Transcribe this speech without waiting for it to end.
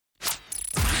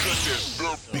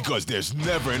Because there's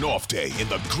never an off day in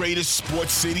the greatest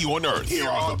sports city on earth. Here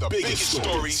are the biggest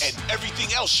stories and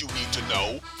everything else you need to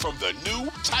know from the new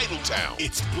Titletown.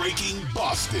 It's Breaking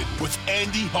Boston with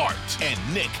Andy Hart and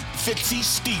Nick Fitzy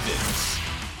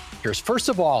Stevens. First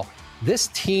of all, this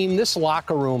team, this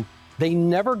locker room, they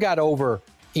never got over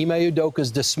Ime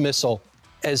Udoka's dismissal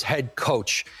as head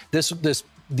coach.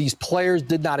 These players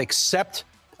did not accept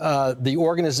the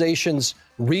organization's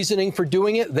reasoning for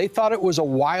doing it. They thought it was a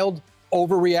wild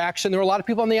overreaction. There were a lot of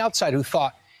people on the outside who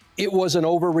thought it was an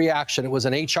overreaction. It was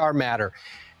an HR matter.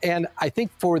 And I think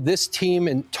for this team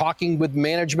and talking with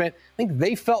management, I think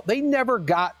they felt they never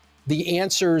got the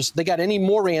answers. They got any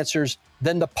more answers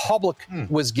than the public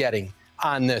was getting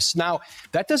on this. Now,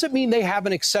 that doesn't mean they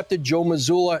haven't accepted Joe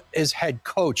Mazzulla as head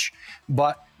coach,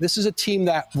 but this is a team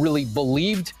that really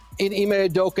believed in Ime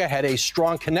Udoka, had a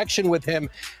strong connection with him.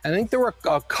 And I think there were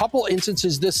a couple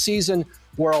instances this season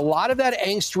where a lot of that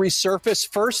angst resurfaced.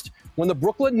 First, when the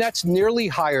Brooklyn Nets nearly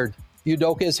hired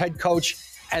Udoka as head coach,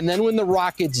 and then when the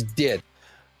Rockets did.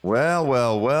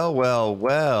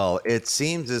 Well. It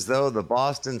seems as though the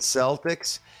Boston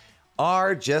Celtics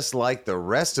are just like the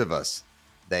rest of us.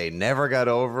 They never got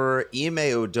over Ime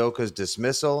Udoka's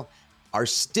dismissal, are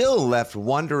still left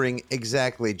wondering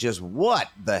exactly just what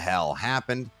the hell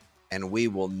happened, and we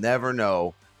will never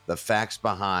know the facts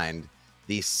behind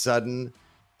the sudden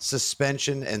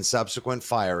suspension and subsequent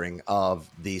firing of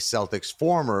the Celtics'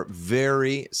 former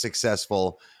very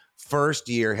successful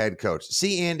first-year head coach.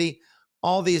 See, Andy,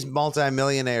 all these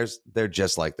multimillionaires, they're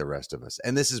just like the rest of us.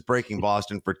 And this is Breaking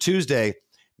Boston for Tuesday,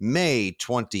 May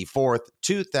 24th,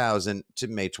 2000 to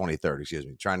May 23rd, excuse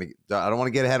me. I don't want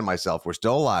to get ahead of myself. We're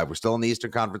still alive. We're still in the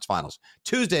Eastern Conference Finals.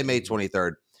 Tuesday, May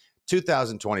 23rd,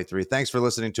 2023. Thanks for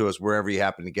listening to us wherever you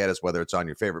happen to get us, whether it's on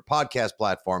your favorite podcast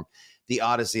platform, the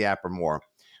Odyssey app, or more.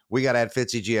 We got at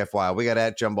Fitzy GFY, we got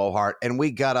at Jumbo Hart, and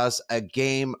we got us a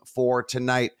game for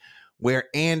tonight where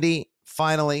Andy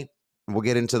finally, we'll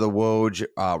get into the Woj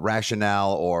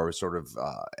rationale or sort of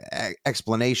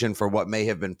explanation for what may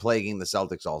have been plaguing the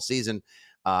Celtics all season.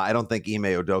 I don't think Ime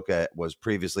Udoka was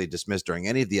previously dismissed during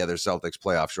any of the other Celtics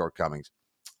playoff shortcomings.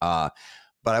 But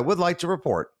I would like to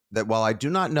report that while I do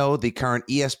not know the current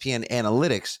ESPN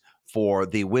analytics for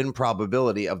the win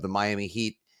probability of the Miami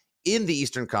Heat in the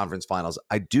Eastern Conference Finals,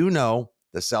 I do know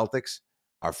the Celtics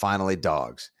are finally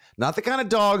dogs. Not the kind of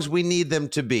dogs we need them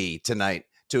to be tonight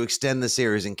to extend the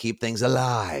series and keep things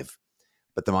alive.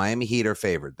 But the Miami Heat are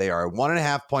favored. They are a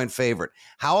 1.5-point favorite.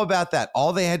 How about that?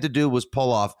 All they had to do was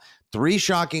pull off 3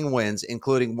 shocking wins,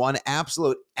 including one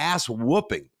absolute ass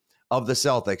whooping of the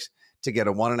Celtics, to get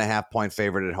a 1.5-point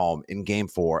favorite at home in Game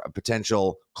 4, a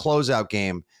potential closeout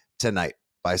game tonight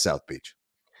by South Beach.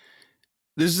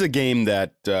 This is a game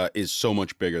that is so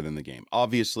much bigger than the game.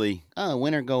 Obviously,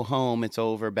 win or go home, it's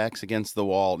over, backs against the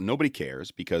wall. Nobody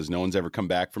cares because no one's ever come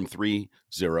back from 3-0.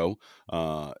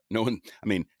 No one, I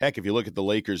mean, heck, if you look at the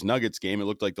Lakers-Nuggets game, it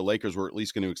looked like the Lakers were at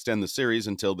least going to extend the series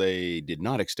until they did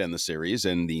not extend the series,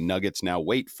 and the Nuggets now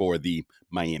wait for the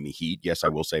Miami Heat. Yes, I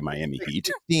will say Miami Heat.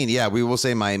 Yeah, we will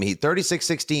say Miami Heat.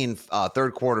 36-16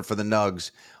 third quarter for the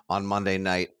Nugs on Monday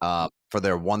night for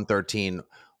their 113-111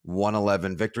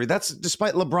 victory. That's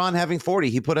despite LeBron having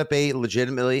 40. He put up a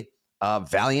legitimately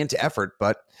valiant effort,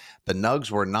 but the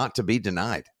Nugs were not to be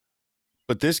denied.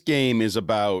 But this game is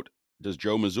about, does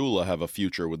Joe Mazzulla have a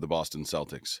future with the Boston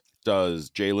Celtics? Does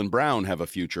Jaylen Brown have a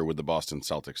future with the Boston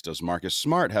Celtics? Does Marcus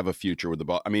Smart have a future with the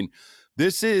Boston? I mean,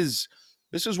 this is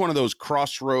one of those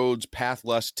crossroads, path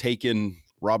less taken,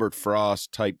 Robert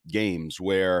Frost type games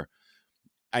where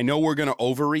I know we're going to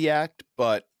overreact,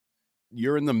 but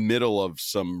you're in the middle of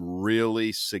some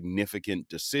really significant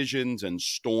decisions and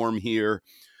storm here.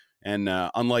 And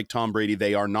unlike Tom Brady,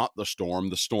 they are not the storm.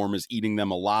 The storm is eating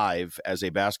them alive as a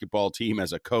basketball team,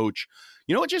 as a coach.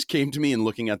 You know what just came to me in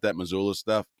looking at that Mazzulla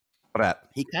stuff? What?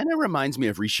 He kind of reminds me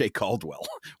of Riche Caldwell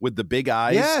with the big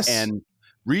eyes. Yes. And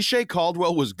Riche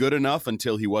Caldwell was good enough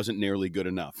until he wasn't nearly good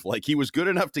enough. Like, he was good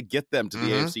enough to get them to the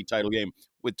AFC title game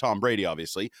with Tom Brady,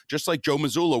 obviously. Just like Joe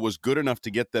Mazzulla was good enough to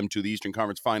get them to the Eastern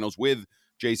Conference Finals with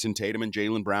Jason Tatum and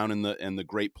Jaylen Brown and the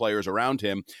great players around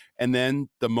him. And then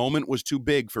the moment was too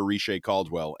big for Riche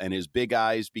Caldwell, and his big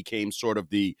eyes became sort of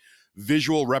the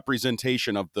visual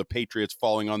representation of the Patriots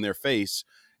falling on their face.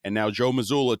 And now Joe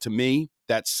Mazzulla, to me,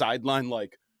 that sideline,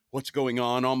 like, what's going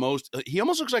on almost? He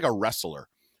almost looks like a wrestler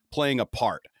playing a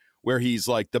part where he's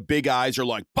like, the big eyes are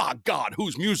like, by God,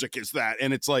 whose music is that?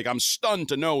 And it's like, I'm stunned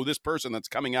to know this person that's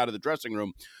coming out of the dressing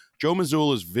room. Joe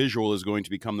Mazzulla's visual is going to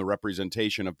become the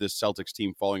representation of this Celtics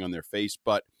team falling on their face.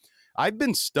 But I've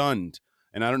been stunned,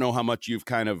 and I don't know how much you've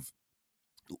kind of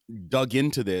dug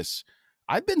into this.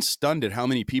 I've been stunned at how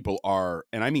many people are,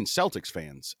 and I mean Celtics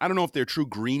fans. I don't know if they're true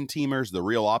green teamers, the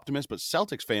real optimists, but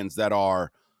Celtics fans that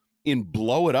are in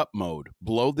blow it up mode,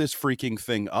 blow this freaking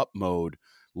thing up mode,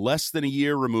 less than a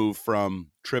year removed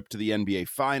from trip to the NBA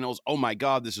Finals. Oh my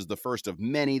God, this is the first of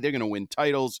many. They're going to win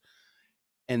titles.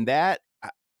 And that,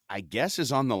 I guess,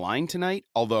 is on the line tonight.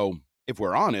 Although, if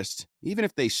we're honest, even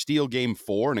if they steal game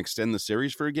 4 and extend the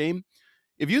series for a game,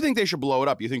 if you think they should blow it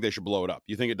up, you think they should blow it up.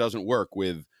 You think it doesn't work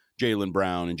with Jaylen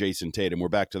Brown and Jason Tatum. We're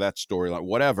back to that storyline,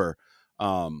 whatever.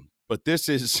 But this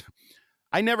is,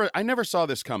 I never saw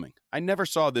this coming. I never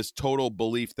saw this total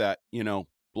belief that,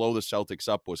 blow the Celtics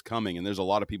up was coming. And there's a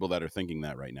lot of people that are thinking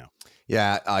that right now.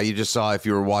 Yeah, you just saw, if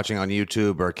you were watching on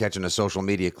YouTube or catching a social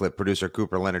media clip, producer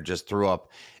Cooper Leonard just threw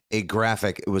up a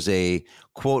graphic. It was a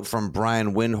quote from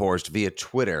Brian Windhorst via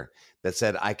Twitter that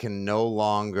said, "I can no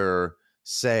longer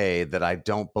say that I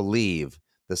don't believe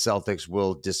the Celtics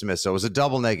will dismiss." So it was a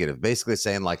double negative, basically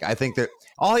saying, like, I think that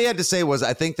all he had to say was,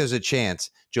 I think there's a chance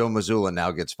Joe Mazzulla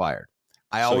now gets fired.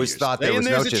 I always thought there was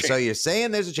no chance. So you're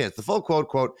saying there's a chance. The full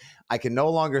quote, "I can no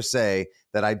longer say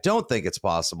that I don't think it's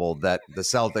possible that the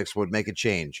Celtics would make a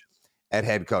change at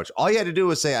head coach." All you had to do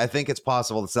was say, I think it's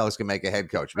possible the Celtics can make a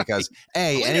head coach, because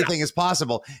A, anything is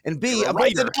possible, and B,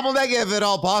 avoid the double negative at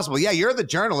all possible. Yeah, you're the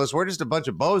journalist. We're just a bunch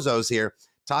of bozos here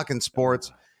talking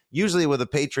sports, usually with a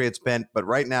Patriots bent, but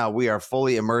right now we are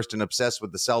fully immersed and obsessed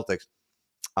with the Celtics.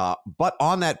 But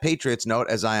on that Patriots note,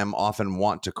 as I am often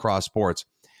wont to cross sports,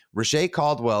 Rashay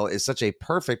Caldwell is such a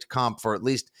perfect comp for at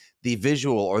least the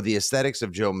visual or the aesthetics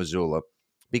of Joe Mazzulla,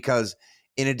 because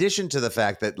in addition to the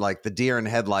fact that, like, the deer in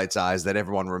headlights eyes that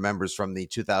everyone remembers from the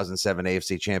 2007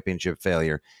 AFC Championship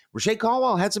failure, Rashay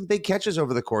Caldwell had some big catches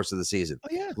over the course of the season. Oh,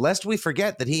 yeah. Lest we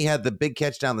forget that he had the big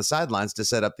catch down the sidelines to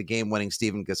set up the game-winning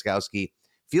Stephen Gostkowski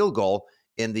field goal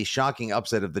in the shocking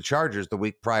upset of the Chargers the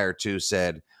week prior to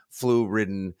said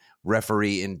flu-ridden,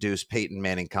 referee-induced Peyton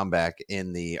Manning comeback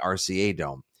in the RCA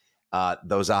Dome.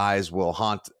 Those eyes will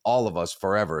haunt all of us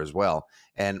forever as well.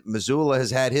 And Mazzulla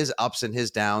has had his ups and his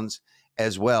downs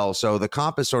as well. So the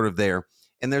comp is sort of there.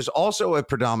 And there's also a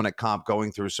predominant comp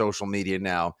going through social media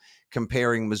now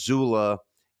comparing Mazzulla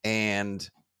and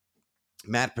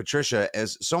Matt Patricia,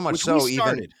 as so much so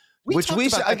even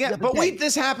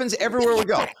this happens everywhere we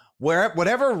go.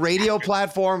 Whatever radio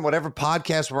platform, whatever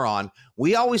podcast we're on,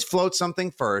 we always float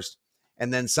something first.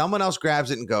 And then someone else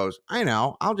grabs it and goes, I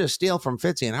know, I'll just steal from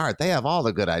Fitzy and Hart. They have all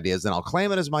the good ideas, and I'll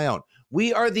claim it as my own.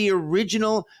 We are the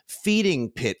original feeding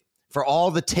pit for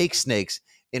all the take snakes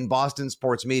in Boston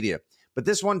sports media. But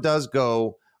this one does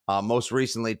go most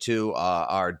recently to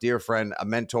our dear friend, a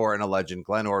mentor and a legend,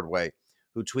 Glenn Ordway,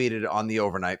 who tweeted on the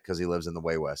overnight, because he lives in the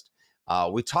way west.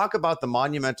 We talk about the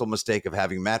monumental mistake of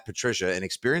having Matt Patricia, an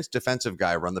experienced defensive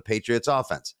guy, run the Patriots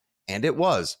offense. And it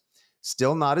was.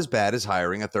 Still not as bad as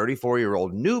hiring a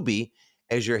 34-year-old newbie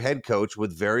as your head coach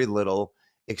with very little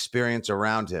experience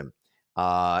around him.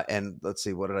 And let's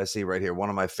see, what did I see right here? One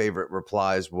of my favorite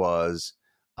replies was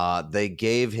they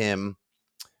gave him,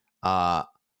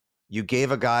 you gave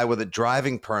a guy with a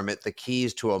driving permit the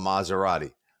keys to a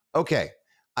Maserati. Okay,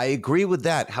 I agree with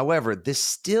that. However, this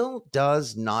still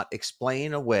does not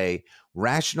explain away,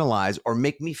 rationalize, or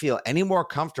make me feel any more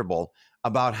comfortable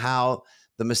about how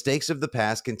the mistakes of the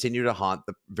past continue to haunt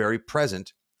the very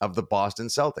present of the Boston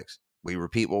Celtics. We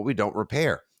repeat what we don't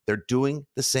repair. They're doing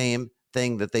the same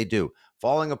thing that they do,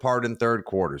 falling apart in third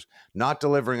quarters, not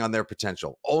delivering on their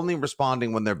potential, only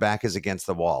responding when their back is against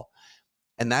the wall.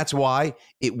 And that's why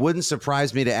it wouldn't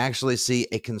surprise me to actually see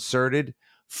a concerted,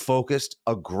 focused,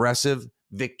 aggressive,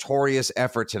 victorious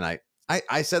effort tonight.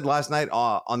 I said last night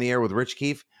on the air with Rich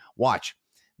Keefe, watch,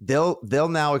 they'll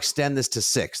now extend this to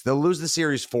 6. They'll lose the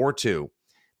series 4-2.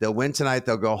 They'll win tonight.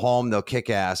 They'll go home. They'll kick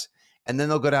ass. And then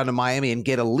they'll go down to Miami and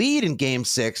get a lead in game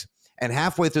 6. And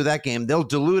halfway through that game, they'll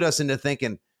delude us into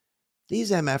thinking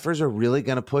these MFers are really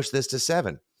going to push this to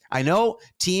 7. I know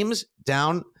teams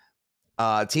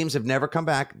have never come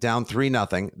back down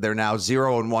 3-0. They're now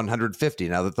 0-150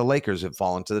 now that the Lakers have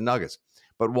fallen to the Nuggets.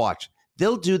 But watch,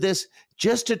 they'll do this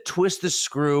just to twist the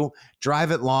screw, drive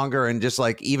it longer, and just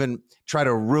like even try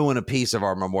to ruin a piece of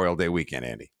our Memorial Day weekend,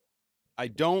 Andy. I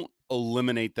don't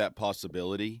eliminate that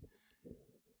possibility,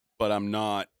 but I'm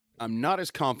not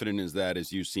as confident as that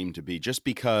as you seem to be, just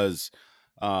because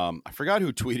I forgot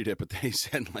who tweeted it, but they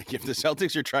said, like, if the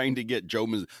Celtics are trying to get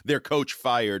their coach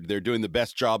fired, they're doing the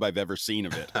best job I've ever seen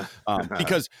of it.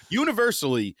 Because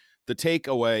universally, the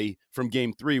takeaway from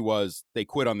game 3 was they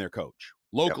quit on their coach.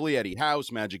 Locally, Eddie House,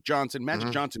 Magic Johnson,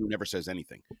 Johnson, who never says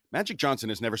anything. Magic Johnson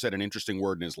has never said an interesting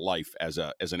word in his life as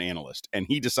an analyst, and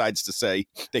he decides to say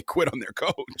they quit on their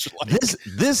coach.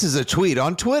 This is a tweet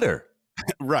on Twitter.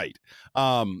 Right.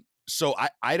 So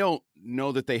I don't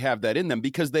know that they have that in them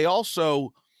because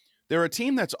they're a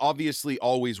team that's obviously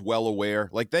always well aware.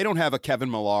 Like they don't have a Kevin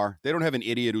Millar. They don't have an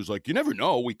idiot who's like, you never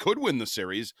know, we could win the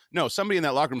series. No, somebody in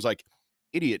that locker room's like,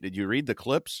 idiot, did you read the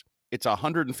clips? It's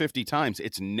 150 times.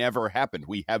 It's never happened.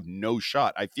 We have no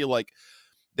shot. I feel like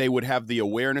they would have the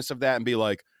awareness of that and be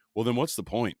like, well, then what's the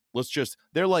point?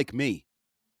 They're like me.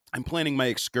 I'm planning my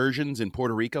excursions in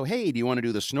Puerto Rico. Hey, do you want to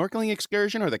do the snorkeling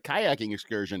excursion or the kayaking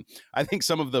excursion? I think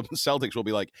some of the Celtics will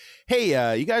be like,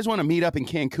 hey, you guys want to meet up in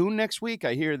Cancun next week?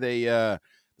 I hear the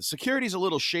security's a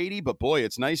little shady, but boy,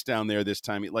 it's nice down there this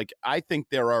time. Like, I think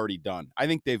they're already done. I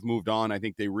think they've moved on. I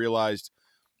think they realized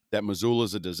that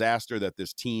Missoula's a disaster, that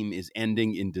this team is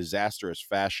ending in disastrous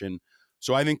fashion.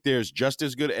 So I think there's just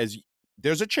as good as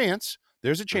there's a chance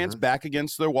back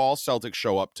against their wall Celtics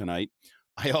show up tonight.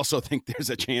 I also think there's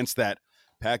a chance that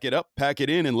pack it up, pack it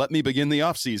in, and let me begin the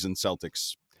offseason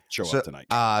Celtics show up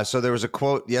tonight. So there was a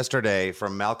quote yesterday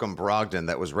from Malcolm Brogdon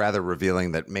that was rather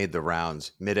revealing that made the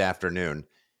rounds mid-afternoon.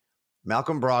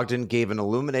 Malcolm Brogdon gave an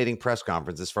illuminating press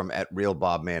conference. This is from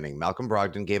 @RealBobManning. Malcolm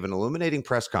Brogdon gave an illuminating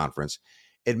press conference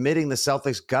admitting the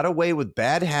Celtics got away with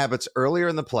bad habits earlier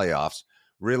in the playoffs,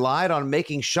 relied on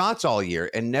making shots all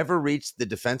year, and never reached the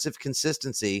defensive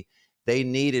consistency they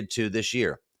needed to this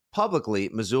year. Publicly,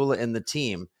 Missoula and the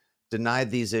team denied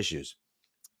these issues.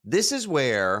 This is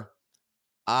where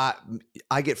I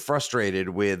get frustrated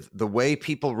with the way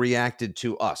people reacted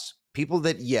to us. People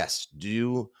that, yes,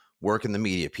 do work in the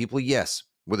media. People, yes,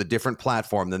 with a different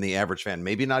platform than the average fan.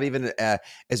 Maybe not even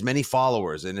as many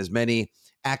followers and as many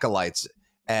acolytes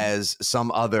as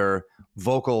some other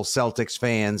vocal Celtics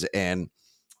fans and,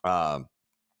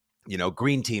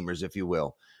 green teamers, if you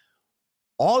will.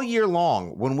 All year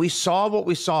long, when we saw what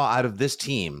we saw out of this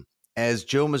team, as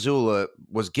Joe Mazzulla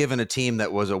was given a team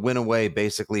that was a win away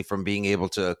basically from being able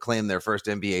to claim their first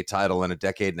NBA title in a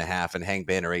decade and a half and hang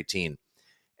banner 18.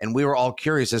 And we were all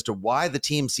curious as to why the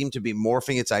team seemed to be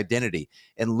morphing its identity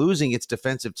and losing its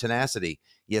defensive tenacity,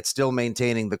 yet still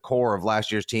maintaining the core of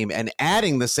last year's team and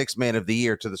adding the sixth man of the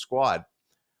year to the squad.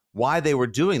 Why they were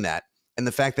doing that, and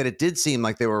the fact that it did seem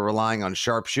like they were relying on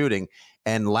sharp shooting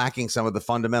and lacking some of the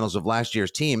fundamentals of last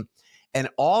year's team. And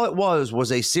all it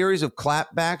was a series of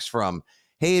clapbacks from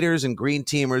haters and green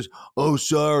teamers. Oh,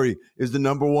 sorry, is the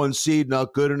number one seed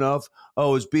not good enough?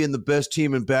 Oh, is being the best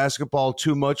team in basketball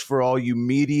too much for all you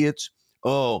mediates?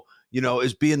 Oh,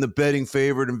 is being the betting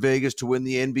favorite in Vegas to win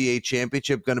the NBA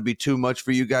championship going to be too much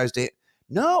for you guys to?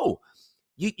 No.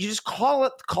 You just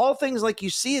call things like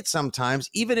you see it sometimes,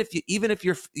 even if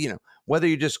you're, whether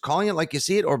you're just calling it like you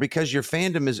see it or because your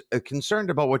fandom is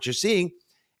concerned about what you're seeing.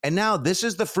 And now this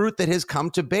is the fruit that has come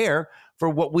to bear for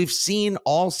what we've seen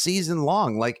all season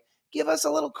long. Like, give us a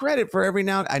little credit for every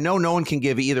now. I know no one can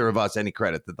give either of us any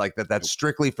credit that's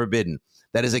strictly forbidden.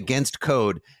 That is against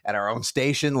code at our own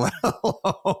station, let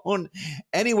alone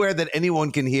anywhere that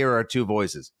anyone can hear our two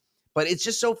voices. But it's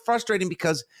just so frustrating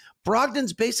because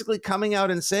Brogdon's basically coming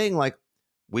out and saying, like,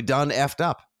 we done effed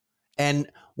up.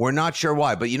 And we're not sure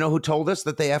why. But you know who told us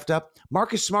that they effed up?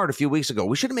 Marcus Smart a few weeks ago.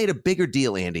 We should have made a bigger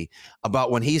deal, Andy,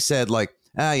 about when he said, like,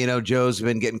 Joe's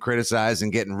been getting criticized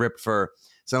and getting ripped for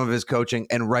some of his coaching,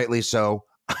 and rightly so.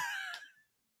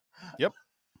 Yep.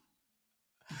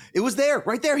 It was there,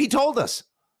 right there. He told us.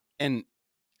 And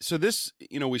so this,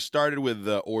 we started with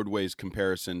the Ordway's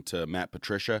comparison to Matt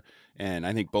Patricia, and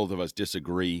I think both of us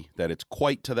disagree that it's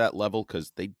quite to that level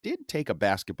because they did take a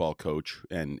basketball coach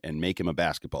and make him a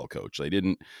basketball coach. They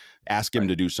didn't ask him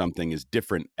to do something as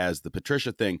different as the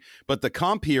Patricia thing. But the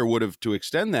comp here would have, to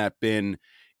extend that, been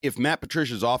if Matt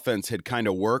Patricia's offense had kind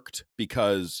of worked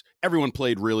because everyone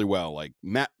played really well, like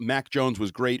Mac Jones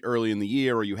was great early in the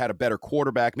year, or you had a better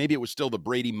quarterback. Maybe it was still the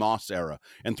Brady Moss era.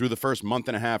 And through the first month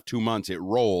and a half, 2 months, it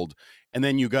rolled. And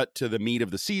then you got to the meat of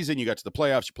the season, you got to the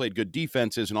playoffs, you played good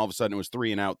defenses, and all of a sudden it was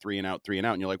 3 and out.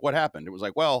 And you're like, what happened? It was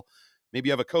like, well, maybe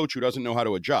you have a coach who doesn't know how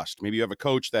to adjust. Maybe you have a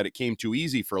coach that it came too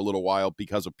easy for a little while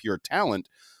because of pure talent.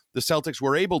 The Celtics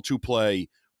were able to play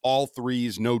all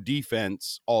threes, no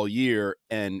defense all year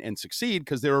and succeed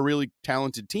because they're a really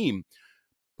talented team.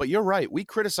 But you're right. We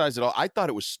criticized it all. I thought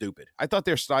it was stupid. I thought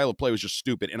their style of play was just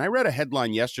stupid. And I read a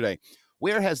headline yesterday.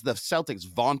 Where has the Celtics'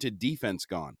 vaunted defense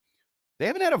gone? They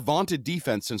haven't had a vaunted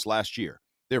defense since last year.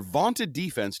 Their vaunted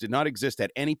defense did not exist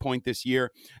at any point this year.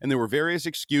 And there were various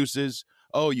excuses.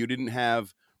 Oh, you didn't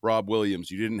have Rob Williams.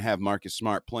 You didn't have Marcus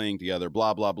Smart playing together,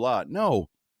 blah, blah, blah. No,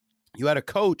 you had a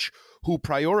coach who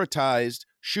prioritized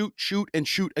shoot, and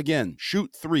shoot again,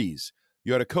 shoot threes.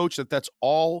 You had a coach that's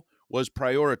all was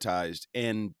prioritized,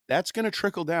 and that's going to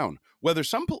trickle down. Whether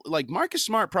like Marcus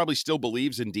Smart probably still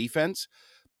believes in defense,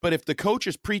 But if the coach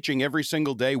is preaching every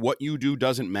single day, what you do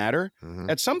doesn't matter,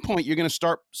 at some point you're going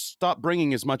to stop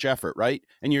bringing as much effort, right?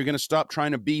 And you're going to stop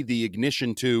trying to be the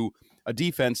ignition to a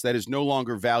defense that is no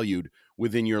longer valued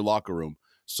within your locker room.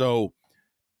 So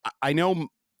I know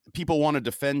people want to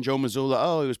defend Joe Mazzulla.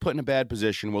 Oh, he was put in a bad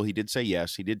position. Well, he did say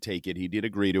yes. He did take it. He did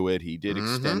agree to it. He did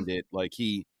extend it.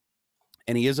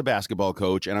 And he is a basketball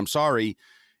coach. And I'm sorry,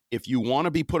 if you want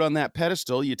to be put on that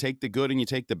pedestal, you take the good and you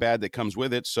take the bad that comes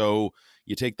with it. So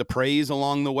you take the praise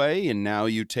along the way, and now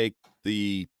you take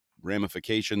the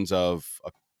ramifications of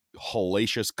a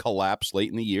hellacious collapse late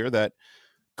in the year that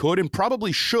could and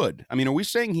probably should. I mean, are we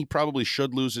saying he probably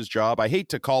should lose his job? I hate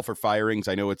to call for firings.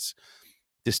 I know it's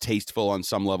distasteful on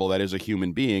some level. That is a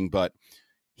human being, but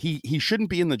he shouldn't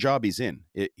be in the job he's in.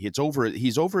 It's over.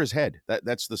 He's over his head.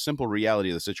 That's the simple reality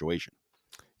of the situation.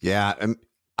 Yeah.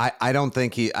 I don't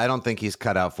think he's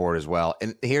cut out for it as well.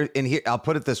 And here, I'll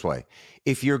put it this way.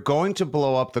 If you're going to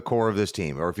blow up the core of this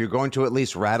team, or if you're going to at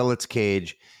least rattle its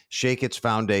cage, shake its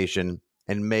foundation,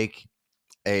 and make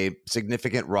a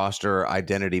significant roster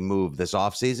identity move this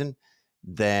offseason,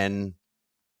 then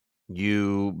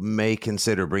you may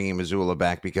consider bringing Mazzulla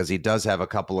back, because he does have a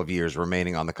couple of years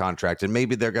remaining on the contract. And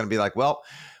maybe they're going to be like, well,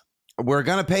 we're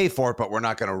going to pay for it, but we're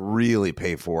not going to really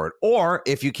pay for it. Or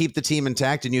if you keep the team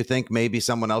intact and you think maybe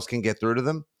someone else can get through to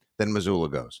them, then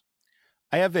Mazzulla goes.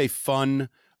 I have a fun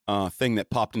thing that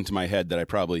popped into my head that I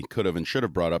probably could have and should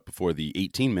have brought up before the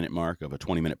 18-minute mark of a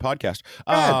 20-minute podcast.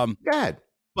 Go ahead.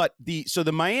 But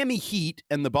the Miami Heat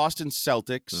and the Boston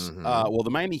Celtics, the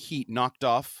Miami Heat knocked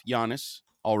off Giannis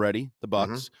already, the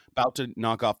Bucks, about to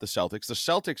knock off the Celtics. The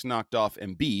Celtics knocked off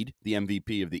Embiid, the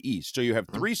MVP of the East. So you have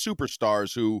three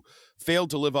superstars who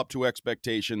failed to live up to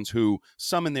expectations, who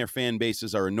some in their fan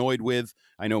bases are annoyed with.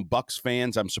 I know Bucks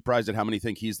fans, I'm surprised at how many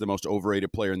think he's the most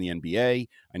overrated player in the NBA.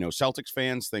 I know Celtics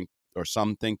fans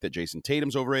some think that Jason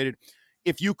Tatum's overrated.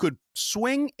 If you could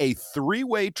swing a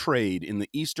three-way trade in the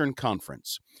Eastern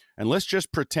Conference, and let's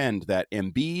just pretend that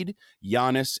Embiid,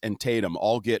 Giannis, and Tatum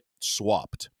all get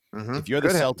swapped. If you're the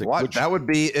Celtics, that would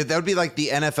be like the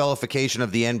NFLification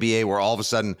of the NBA, where all of a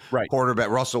sudden quarterback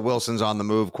Russell Wilson's on the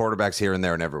move, quarterbacks here and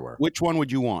there and everywhere. Which one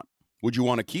would you want? Would you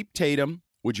want to keep Tatum?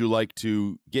 Would you like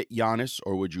to get Giannis,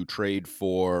 or would you trade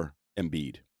for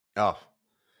Embiid? Oh,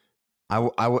 I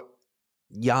would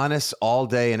Giannis all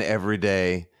day and every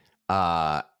day.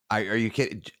 Are you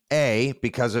kidding? A,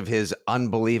 because of his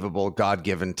unbelievable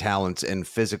God-given talents and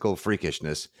physical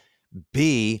freakishness.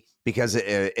 B, because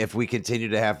if we continue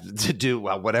to have to do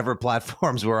whatever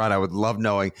platforms we're on, I would love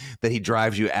knowing that he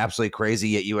drives you absolutely crazy,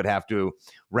 yet you would have to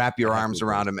wrap your arms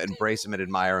around him, embrace him, and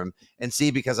admire him. And C,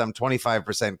 because I'm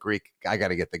 25% Greek, I got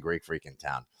to get the Greek freak in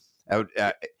town. I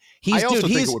also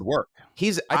think it would work.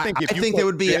 I think there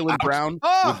would be Jaylen Brown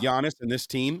with Giannis and this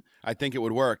team, I think it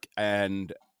would work.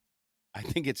 And I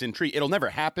think it's intriguing. It'll never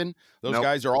happen. Those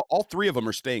guys are all three of them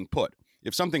are staying put.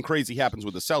 If something crazy happens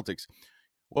with the Celtics,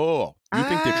 you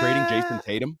think they're trading Jason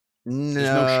Tatum?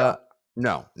 No.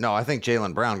 I think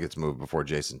Jaylen Brown gets moved before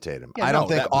Jason Tatum. I don't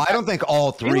think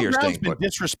all three are staying put.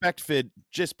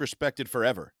 Disrespected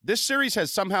forever. This series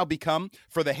has somehow become,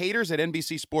 for the haters at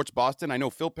NBC Sports Boston, I know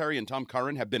Phil Perry and Tom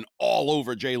Curran have been all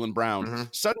over Jaylen Brown.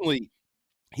 Suddenly,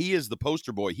 he is the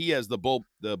poster boy. He has the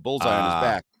bullseye on his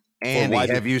back.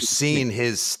 Andy, have you seen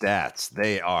his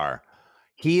stats?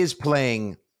 He is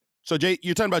playing. So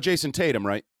you're talking about Jason Tatum,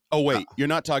 right? Oh, wait, you're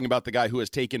not talking about the guy who has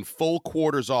taken full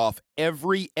quarters off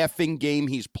every effing game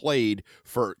he's played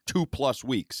for 2+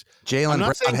 weeks.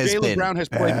 Jaylen Brown has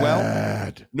played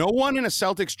well. No one in a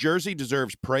Celtics jersey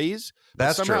deserves praise.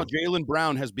 That's somehow true. Jaylen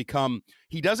Brown has become,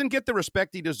 he doesn't get the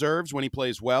respect he deserves when he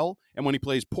plays well, and when he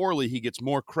plays poorly, he gets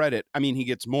more credit. I mean, he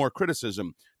gets more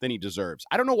criticism than he deserves.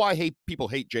 I don't know why people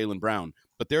hate Jaylen Brown,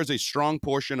 but there's a strong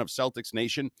portion of Celtics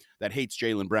Nation that hates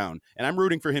Jaylen Brown. And I'm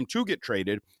rooting for him to get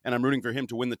traded, and I'm rooting for him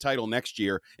to win the title next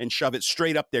year and shove it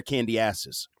straight up their candy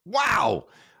asses. Wow.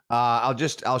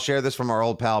 I'll share this from our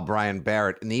old pal Brian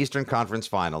Barrett. In the Eastern Conference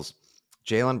Finals,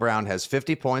 Jaylen Brown has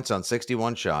 50 points on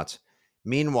 61 shots.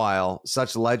 Meanwhile,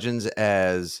 such legends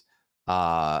as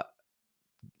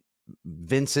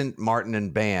Vincent, Martin,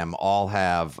 and Bam all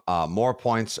have more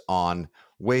points on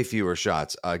way fewer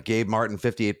shots. Gabe Martin,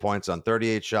 58 points on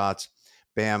 38 shots.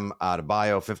 Bam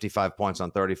Adebayo, 55 points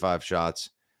on 35 shots.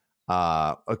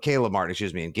 Caleb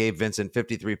Martin, and Gabe Vincent,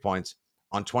 53 points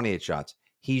on 28 shots.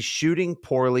 He's shooting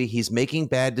poorly. He's making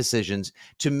bad decisions.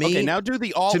 To me, okay, now do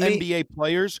the all NBA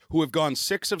players who have gone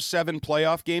 6 of 7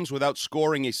 playoff games without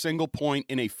scoring a single point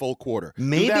in a full quarter.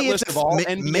 Maybe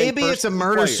it's a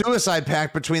murder-suicide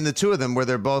pact between the two of them where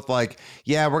they're both like,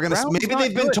 yeah, we're going to – maybe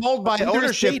they've been told by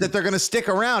ownership that they're going to stick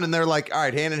around, and they're like, all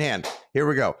right, hand in hand, here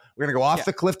we go. We're going to go off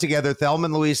the cliff together, Thelma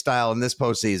and Louise style in this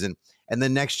postseason, and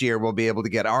then next year we'll be able to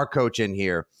get our coach in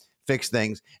here, fix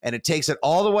things, and it takes it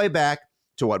all the way back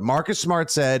to what Marcus Smart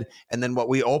said, and then what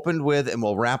we opened with, and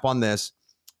we'll wrap on this,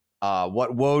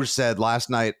 what Woj said last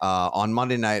night on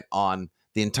Monday night on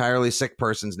the Entirely Sick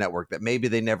Persons Network, that maybe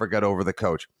they never got over the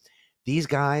coach. These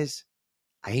guys,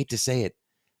 I hate to say it,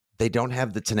 they don't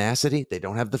have the tenacity. They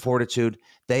don't have the fortitude.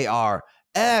 They are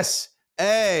SAWFT,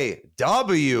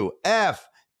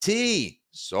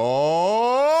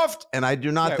 soft. And I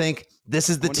do not think this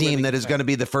is the team that is going to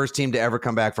be the first team to ever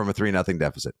come back from a 3-0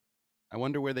 deficit. I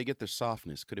wonder where they get their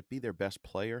softness. Could it be their best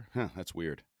player? That's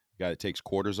weird. Guy that takes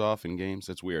quarters off in games.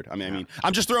 That's weird. I mean,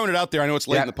 I'm just throwing it out there. I know it's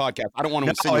late in the podcast. I don't want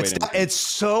to insinuate anything. It's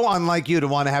so unlike you to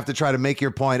want to have to try to make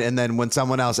your point, and then when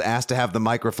someone else asks to have the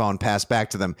microphone passed back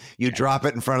to them, you drop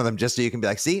it in front of them just so you can be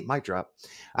like, see, mic drop.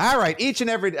 All right, each and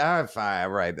every all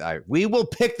right. We will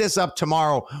pick this up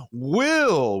tomorrow.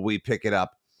 Will we pick it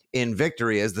up in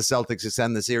victory as the Celtics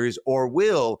ascend the series, or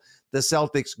will the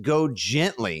Celtics go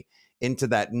gently into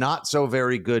that not so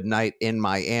very good night in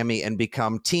Miami and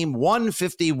become Team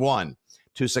 151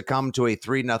 to succumb to a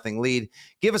 3-0 lead?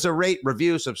 Give us a rate,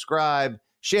 review, subscribe,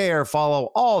 share,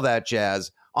 follow, all that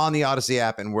jazz on the Odyssey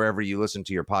app and wherever you listen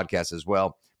to your podcasts as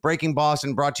well. Breaking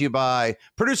Boston brought to you by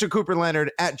producer Cooper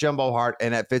Leonard at Jumbo Hart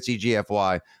and at Fitzy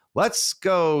GFY. Let's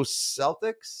go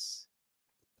Celtics.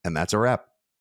 And that's a wrap.